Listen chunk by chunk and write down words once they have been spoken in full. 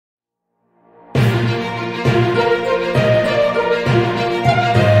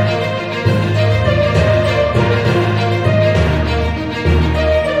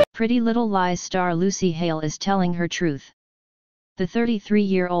Pretty Little Lies star Lucy Hale is telling her truth. The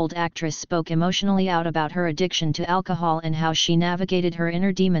 33-year-old actress spoke emotionally out about her addiction to alcohol and how she navigated her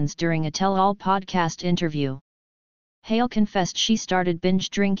inner demons during a tell-all podcast interview. Hale confessed she started binge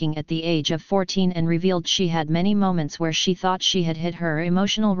drinking at the age of 14 and revealed she had many moments where she thought she had hit her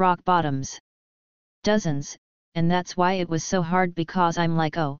emotional rock bottoms. Dozens, and that's why it was so hard because I'm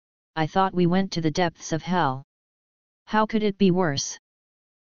like, oh, I thought we went to the depths of hell. How could it be worse?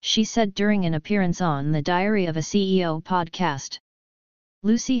 She said during an appearance on the Diary of a CEO podcast.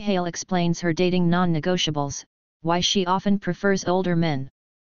 Lucy Hale explains her dating non-negotiables, why she often prefers older men.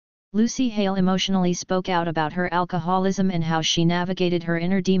 Lucy Hale emotionally spoke out about her alcoholism and how she navigated her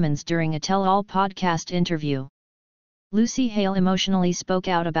inner demons during a tell-all podcast interview. Lucy Hale emotionally spoke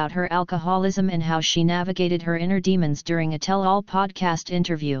out about her alcoholism and how she navigated her inner demons during a tell-all podcast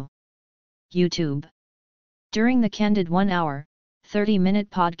interview. YouTube. During the candid 1-hour, 30-minute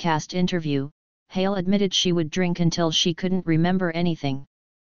podcast interview, Hale admitted she would drink until she couldn't remember anything.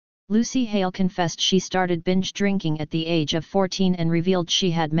 Lucy Hale confessed she started binge drinking at the age of 14 and revealed she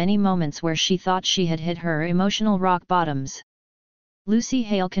had many moments where she thought she had hit her emotional rock bottoms. Lucy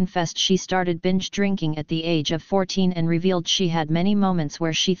Hale confessed she started binge drinking at the age of 14 and revealed she had many moments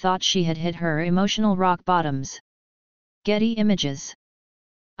where she thought she had hit her emotional rock bottoms. Getty Images.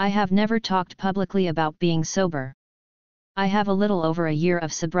 I have never talked publicly about being sober. I have a little over a year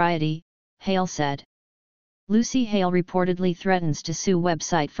of sobriety, Hale said. Lucy Hale reportedly threatens to sue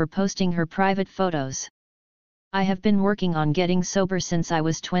website for posting her private photos. I have been working on getting sober since I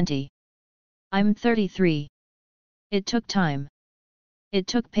was 20. I'm 33. It took time. It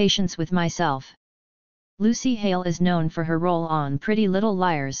took patience with myself. Lucy Hale is known for her role on Pretty Little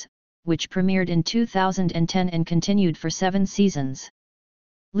Liars, which premiered in 2010 and continued for 7 seasons.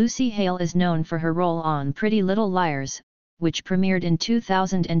 Lucy Hale is known for her role on Pretty Little Liars, which premiered in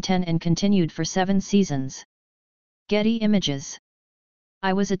 2010 and continued for 7 seasons. Getty Images.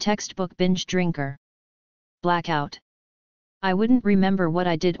 I was a textbook binge drinker. Blackout. I wouldn't remember what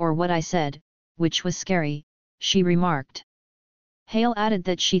I did or what I said, which was scary, she remarked. Hale added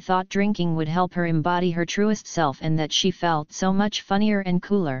that she thought drinking would help her embody her truest self and that she felt so much funnier and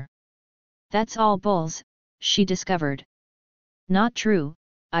cooler. That's all bulls, she discovered. Not true,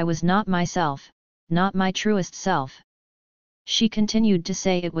 I was not myself, not my truest self. She continued to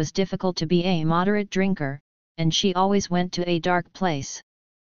say it was difficult to be a moderate drinker, and she always went to a dark place.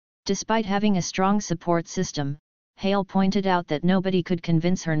 Despite having a strong support system, Hale pointed out that nobody could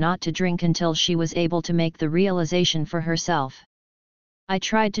convince her not to drink until she was able to make the realization for herself. I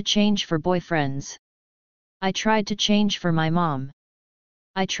tried to change for boyfriends. I tried to change for my mom.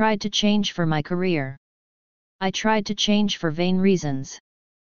 I tried to change for my career. I tried to change for vain reasons.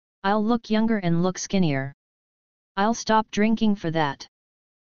 I'll look younger and look skinnier. I'll stop drinking for that.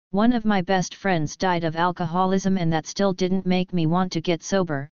 One of my best friends died of alcoholism and that still didn't make me want to get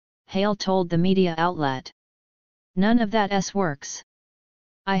sober, Hale told the media outlet. None of that works.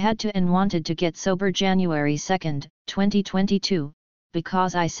 I had to and wanted to get sober January 2, 2022,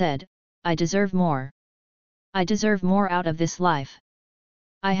 because I said, I deserve more. I deserve more out of this life.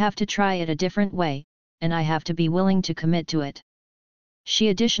 I have to try it a different way, and I have to be willing to commit to it. She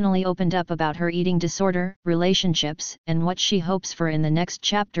additionally opened up about her eating disorder, relationships, and what she hopes for in the next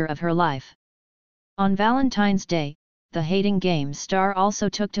chapter of her life. On Valentine's Day, the Hating Game star also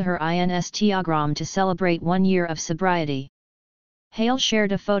took to her Instagram to celebrate 1 year of sobriety. Hale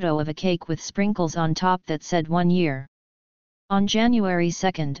shared a photo of a cake with sprinkles on top that said 1 year. On January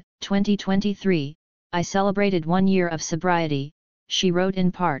 2, 2023, I celebrated 1 year of sobriety, she wrote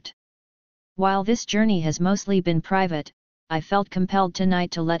in part. While this journey has mostly been private, I felt compelled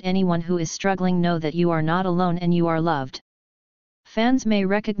tonight to let anyone who is struggling know that you are not alone and you are loved. Fans may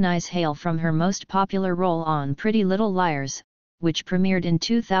recognize Hale from her most popular role on Pretty Little Liars, which premiered in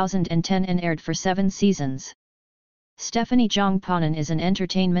 2010 and aired for 7 seasons. Stephanie Jongpanan is an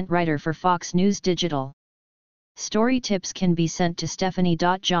entertainment writer for Fox News Digital. Story tips can be sent to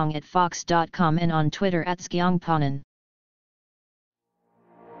stephanie.jong@fox.com and on Twitter @sgyongpanan.